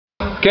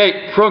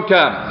Okay, front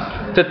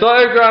cam. The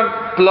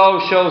diagram below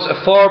shows a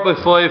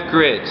 4x5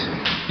 grid.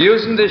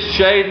 Using this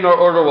shading or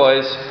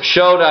otherwise,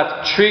 show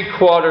that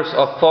 3/4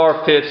 of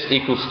 4/5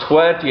 equals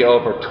 20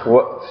 over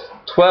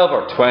 12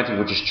 or 20,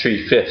 which is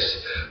 3/5.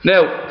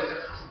 Now,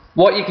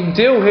 what you can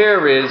do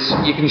here is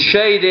you can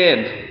shade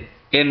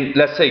in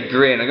let's say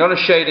green. I'm going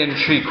to shade in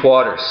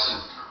 3/4.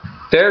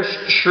 There's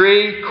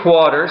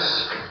 3/4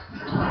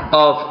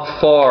 of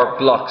 4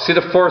 blocks. See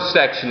the first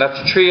section? That's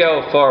 3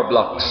 out of 4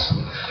 blocks.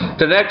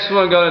 The next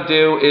one I'm going to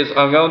do is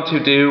I'm going to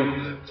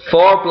do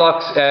 4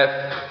 blocks.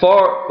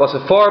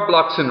 4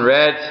 blocks in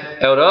red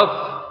out of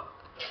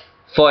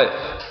 5.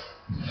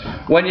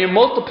 When you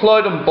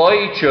multiply them by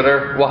each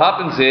other, what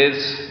happens is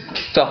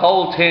the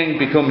whole thing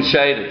becomes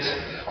shaded.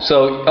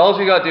 So all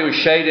you got to do is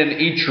shade in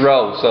each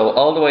row. So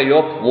all the way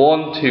up,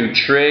 1, 2,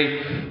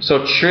 3.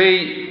 So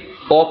 3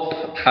 up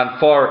and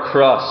 4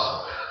 across.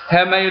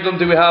 How many of them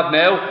do we have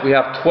now? We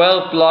have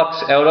 12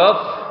 blocks out of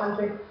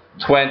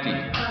 20.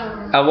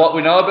 And what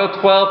we know about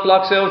 12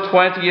 blocks out of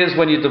 20 is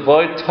when you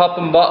divide top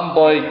and bottom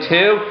by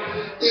 2,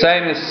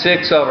 same as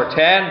 6 over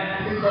 10,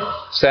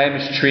 same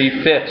as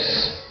 3/5.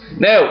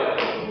 Now,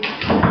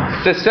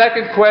 the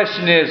second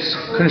question is,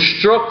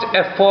 construct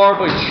a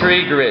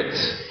 4x3 grid.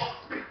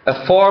 A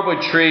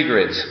 4x3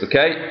 grid,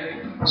 okay?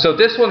 So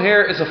this one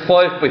here is a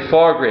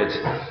 5x4 grid.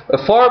 A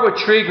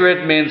 4x3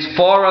 grid means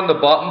 4 on the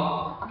bottom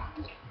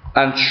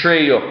and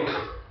 3 up,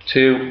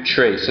 2,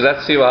 3. So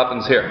let's see what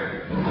happens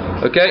here.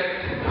 Okay?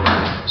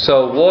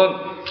 So 1,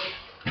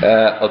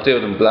 I'll do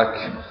it in black.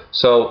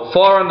 So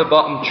 4 on the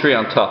bottom, 3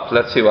 on top.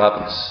 Let's see what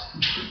happens.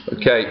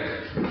 Okay.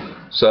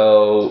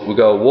 So we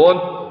go 1,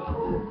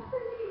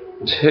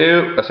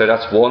 2. I say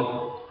that's 1.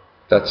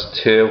 That's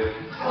 2.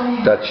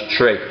 That's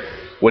 3.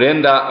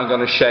 Within that, I'm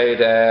going to shade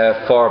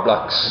 4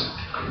 blocks.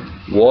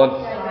 1,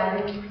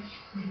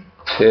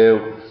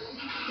 2,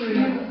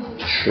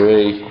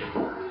 3,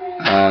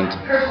 and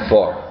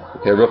 4.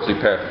 Okay, roughly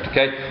perfect.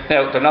 Okay,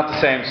 now they're not the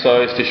same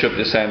size, they should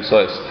be the same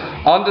size.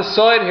 On the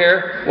side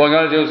here, what I'm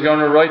going to do is I'm going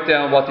to write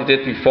down what they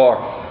did before.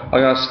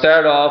 I'm going to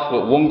start off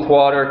with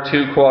 1/4,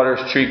 2/4,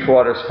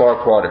 3/4,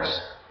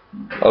 4/4.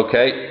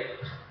 Okay,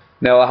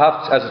 now I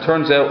have, as it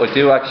turns out, I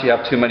do actually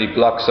have too many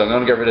blocks, so I'm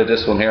going to get rid of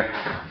this one here.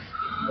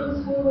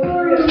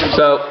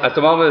 So at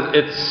the moment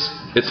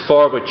it's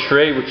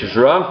 4x3, which is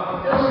wrong.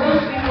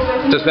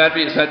 It's meant to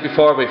be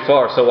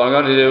 4x4. So what I'm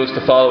going to do is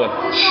the following.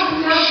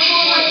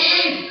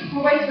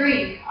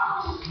 4x3.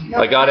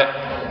 I got it.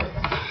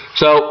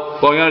 So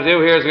what I'm going to do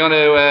here is I'm going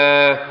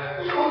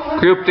to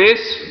group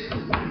this,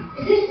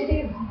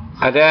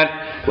 and then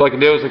what I can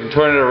do is I can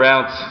turn it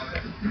around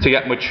to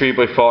get my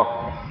 3x4.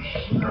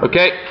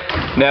 Okay.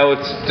 Now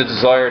it's the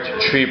desired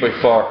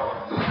 3x4.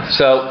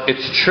 So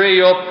it's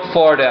 3 up,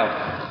 4 down.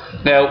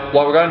 Now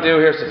what we're going to do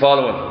here is the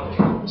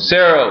following.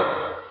 0,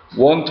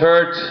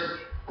 1/3,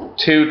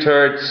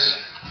 2/3,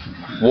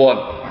 1.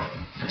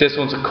 This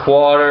one's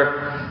 1/4,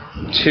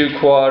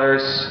 2/4,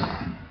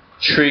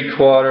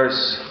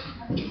 3/4,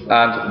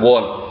 and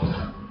 1.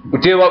 We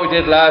do what we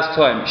did last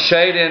time.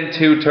 Shade in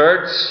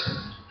 2/3,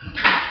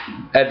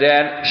 and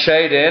then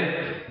shade in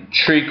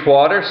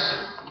 3/4.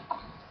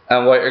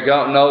 And what you're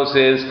going to notice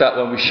is that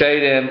when we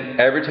shade in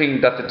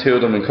everything that the two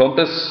of them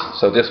encompass,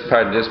 so this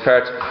part and this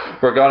part,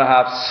 we're going to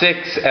have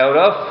 6 out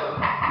of,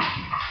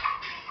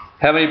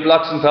 how many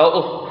blocks in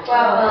total?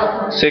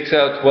 12. 6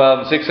 out of 12,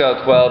 and 6 out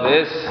of 12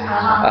 is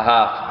a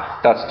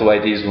half. That's the way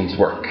these ones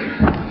work.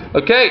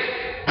 Okay,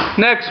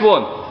 next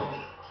one.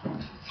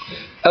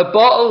 A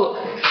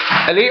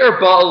litre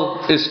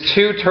bottle is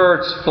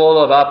 2/3 full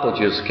of apple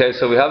juice. Okay,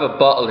 so we have a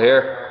bottle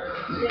here.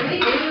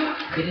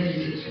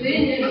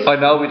 I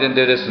know we didn't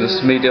do this, this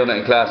is me doing it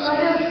in class.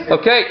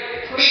 Okay,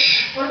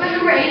 shh. What about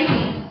number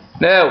 18?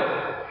 Now,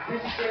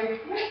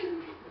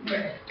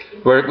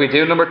 we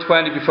do number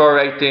 20 before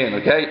 18,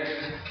 okay?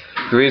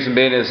 The reason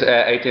being is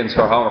 18 is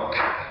for homework.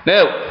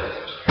 Now,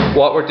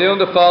 what we're doing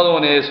the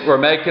following is we're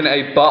making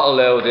a bottle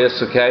out of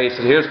this, okay?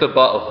 So here's the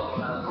bottle.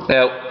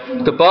 Now,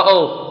 the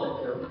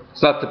bottle,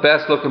 it's not the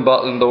best looking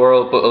bottle in the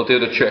world, but it'll do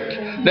the trick.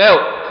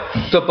 Now,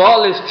 the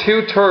bottle is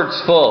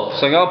 2/3 full,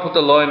 so I'm going to put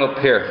the line up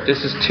here.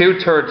 This is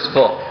 2/3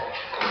 full.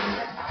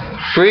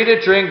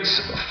 Frida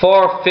drinks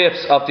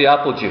 4/5 of the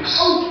apple juice.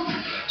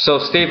 So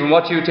Stephen,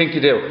 what do you think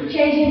you do?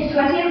 Changing to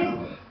 20?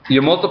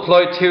 You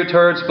multiply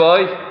 2/3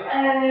 by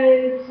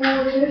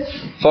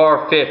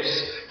 4/5.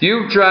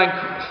 You drank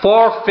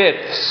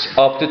 4/5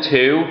 of the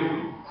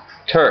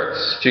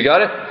 2/3. Do you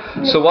got it?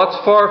 So what's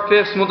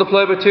 4/5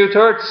 multiplied by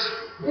 2/3?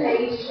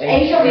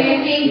 8 over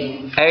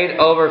 15. 8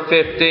 over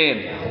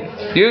 15.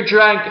 You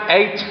drank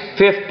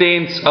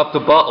 8/15 of the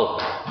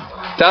bottle.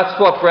 That's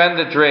what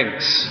Brenda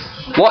drinks.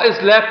 What is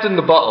left in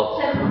the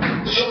bottle?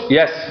 7.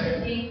 Yes.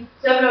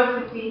 7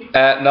 over 15.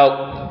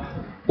 No.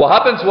 What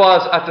happens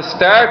was at the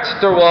start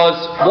there was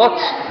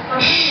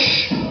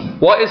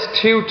what is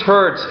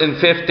 2/3 in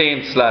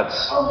 15ths, lads?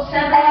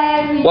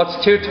 7. What's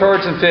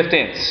 2/3 in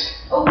 15ths?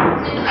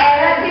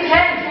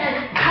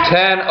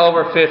 10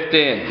 over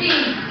 15.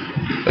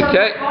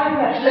 Okay.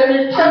 So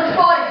it's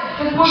 5.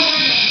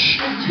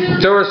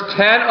 There was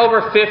 10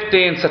 over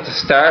 15ths at the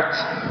start.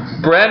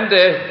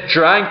 Brenda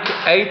drank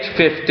 8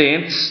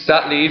 15ths.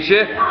 That leaves you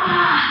 2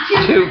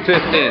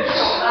 15ths.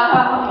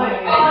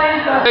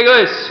 Hey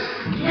guys,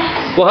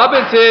 what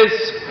happens is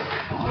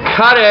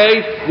cat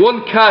A,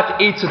 one cat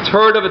eats a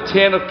third of a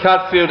tin of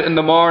cat food in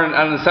the morning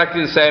and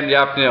exactly the same in the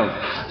afternoon.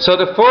 So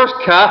the first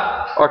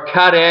cat, or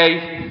cat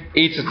A,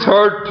 eats a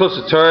third plus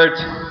a third.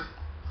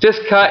 This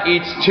cat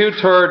eats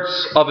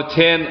 2/3 of a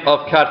tin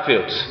of cat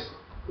food.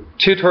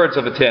 2/3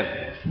 of a tin.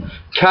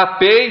 Cat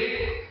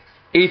B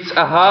eats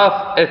a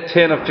half a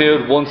tin of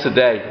food once a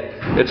day.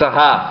 It's a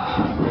half.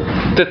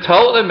 The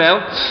total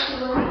amount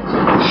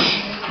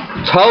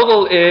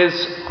is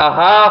a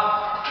half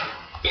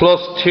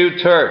plus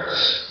 2/3.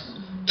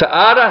 To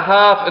add a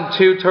half and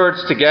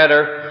 2/3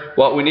 together,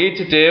 what we need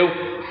to do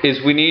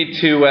is we need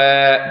to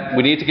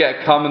get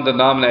a common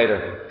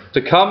denominator.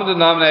 The common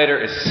denominator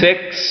is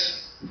 6,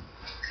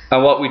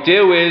 and what we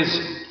do is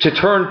to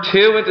turn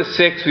 2 into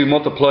 6 we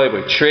multiply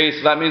by 3,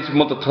 so that means we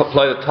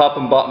multiply the top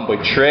and bottom by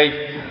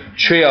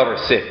 3 over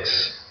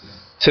 6.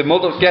 To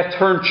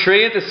turn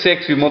 3 into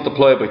 6 we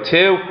multiply by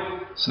 2,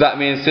 so that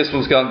means this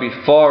one's going to be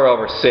 4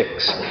 over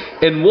 6.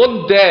 In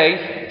one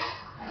day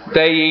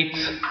they eat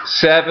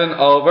 7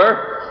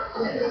 over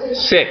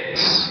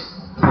 6.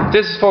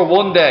 This is for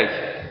one day.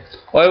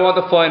 I want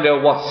to find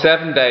out what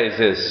 7 days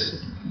is.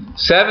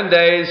 7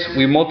 days,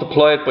 we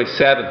multiply it by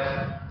 7.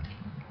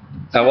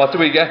 And what do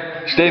we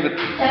get, Stephen?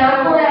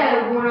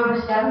 1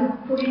 over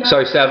 7.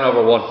 Sorry, 7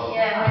 over 1.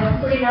 Yeah,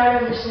 49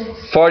 over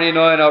 6.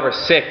 49 over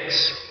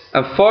 6.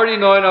 And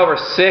 49 over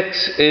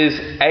 6 is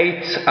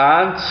 8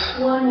 and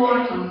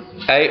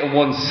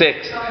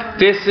 1/6.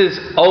 This is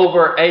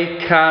over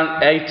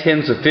 8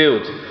 tins of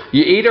food.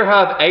 You either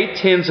have 8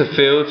 tins of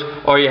food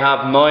or you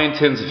have 9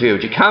 tins of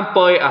food. You can't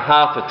buy a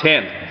half a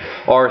tin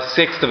or a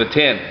sixth of a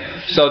tin.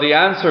 So the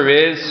answer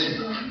is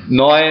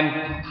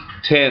 9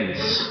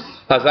 tins.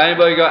 Has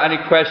anybody got any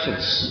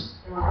questions?